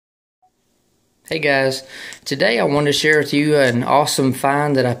Hey guys, today I wanted to share with you an awesome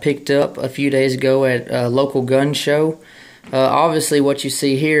find that I picked up a few days ago at a local gun show. Obviously what you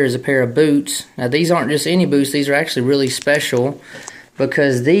see here is a pair of boots. Now these aren't just any boots, these are actually really special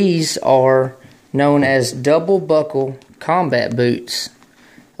because these are known as double buckle combat boots.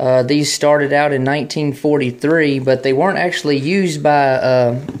 These started out in 1943, but they weren't actually used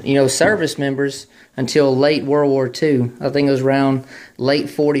by service members until late World War II. I think it was around late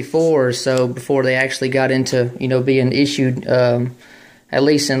 44 or so before they actually got into being issued at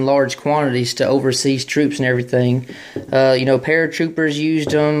least in large quantities to overseas troops and everything. Paratroopers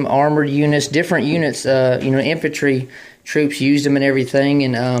used them, armored units, different units, infantry troops used them and everything.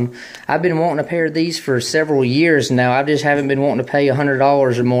 And I've been wanting a pair of these for several years now. I just haven't been wanting to pay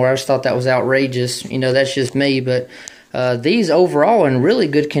 $100 or more. I just thought that was outrageous. That's just me. But these overall in really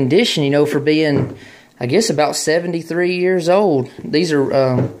good condition, for being, I guess, about 73 years old. These are,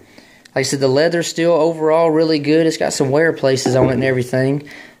 like I said, the leather's still overall really good. It's got some wear places on it and everything.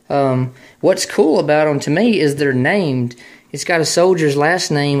 What's cool about them to me is they're named. It's got a soldier's last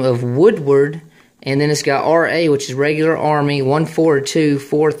name of Woodward, and then it's got RA, which is regular Army,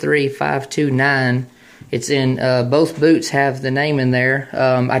 142-43529. It's in, both boots have the name in there.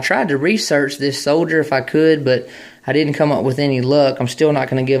 I tried to research this soldier if I could, but I didn't come up with any luck. I'm still not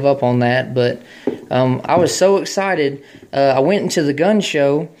going to give up on that, but I was so excited. I went into the gun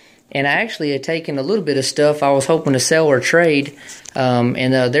show, and I actually had taken a little bit of stuff I was hoping to sell or trade.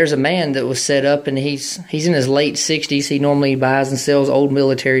 There's a man that was set up, and he's in his late 60s. He normally buys and sells old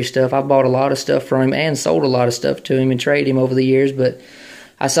military stuff. I bought a lot of stuff from him and sold a lot of stuff to him and traded him over the years, but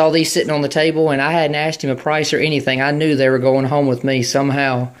I saw these sitting on the table, and I hadn't asked him a price or anything. I knew they were going home with me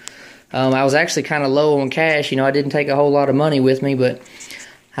somehow. I was actually kind of low on cash. I didn't take a whole lot of money with me, but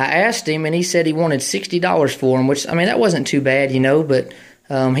I asked him, and he said he wanted $60 for them, which, that wasn't too bad, but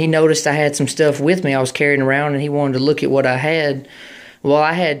he noticed I had some stuff with me I was carrying around, and he wanted to look at what I had. Well,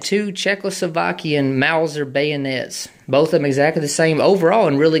 I had two Czechoslovakian Mauser bayonets, both of them exactly the same, overall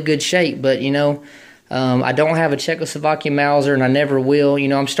in really good shape, but, I don't have a Czechoslovakian Mauser, and I never will.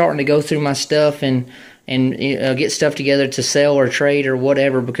 I'm starting to go through my stuff and get stuff together to sell or trade or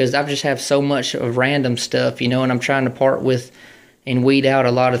whatever, because I just have so much of random stuff, and I'm trying to part with and weed out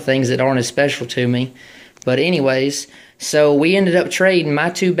a lot of things that aren't as special to me. But anyways, so we ended up trading my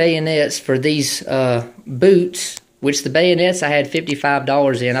two bayonets for these boots, which the bayonets I had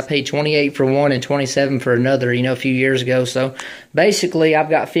 $55 in. I paid $28 for one and $27 for another, a few years ago. So basically, I've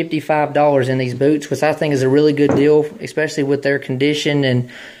got $55 in these boots, which I think is a really good deal, especially with their condition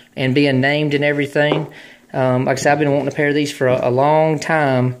and being named and everything. Like I said, I've been wanting a pair of these for a long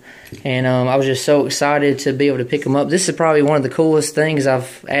time, and I was just so excited to be able to pick them up. This is probably one of the coolest things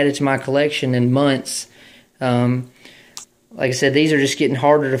I've added to my collection in months. Like I said, these are just getting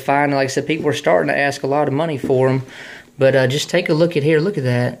harder to find. Like I said, people are starting to ask a lot of money for them. But just take a look at here. Look at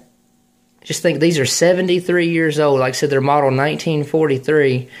that. Just think these are 73 years old. Like I said, they're model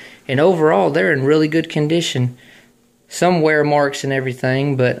 1943. And overall, they're in really good condition. Some wear marks and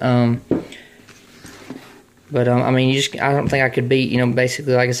everything, but I don't think I could beat,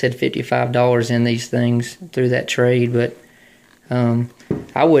 basically, like I said, $55 in these things through that trade. But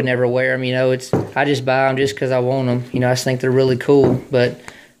I would never wear them, I just buy them just because I want them. I just think they're really cool. But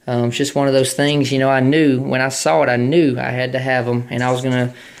it's just one of those things, I knew, when I saw it, I knew I had to have them. And I was going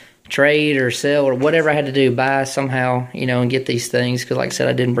to trade or sell or whatever I had to do, buy somehow, and get these things. Because like I said,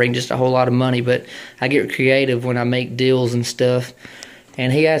 I didn't bring just a whole lot of money. But I get creative when I make deals and stuff.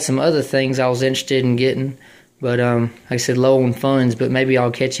 And he had some other things I was interested in getting. But like I said, low on funds. But maybe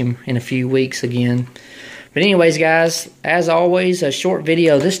I'll catch him in a few weeks again. But anyways, guys, as always, a short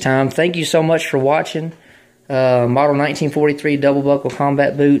video this time. Thank you so much for watching. Model 1943 double buckle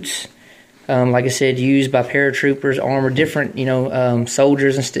combat boots. Like I said, used by paratroopers, armored, different,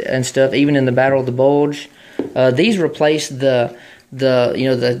 soldiers and stuff, even in the Battle of the Bulge. These replace the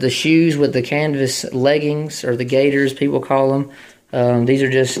shoes with the canvas leggings, or the gaiters, people call them. These are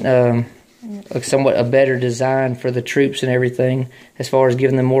just somewhat a better design for the troops and everything, as far as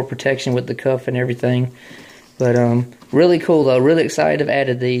giving them more protection with the cuff and everything. But really cool, though. Really excited to have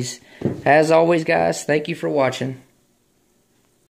added these. As always, guys, thank you for watching.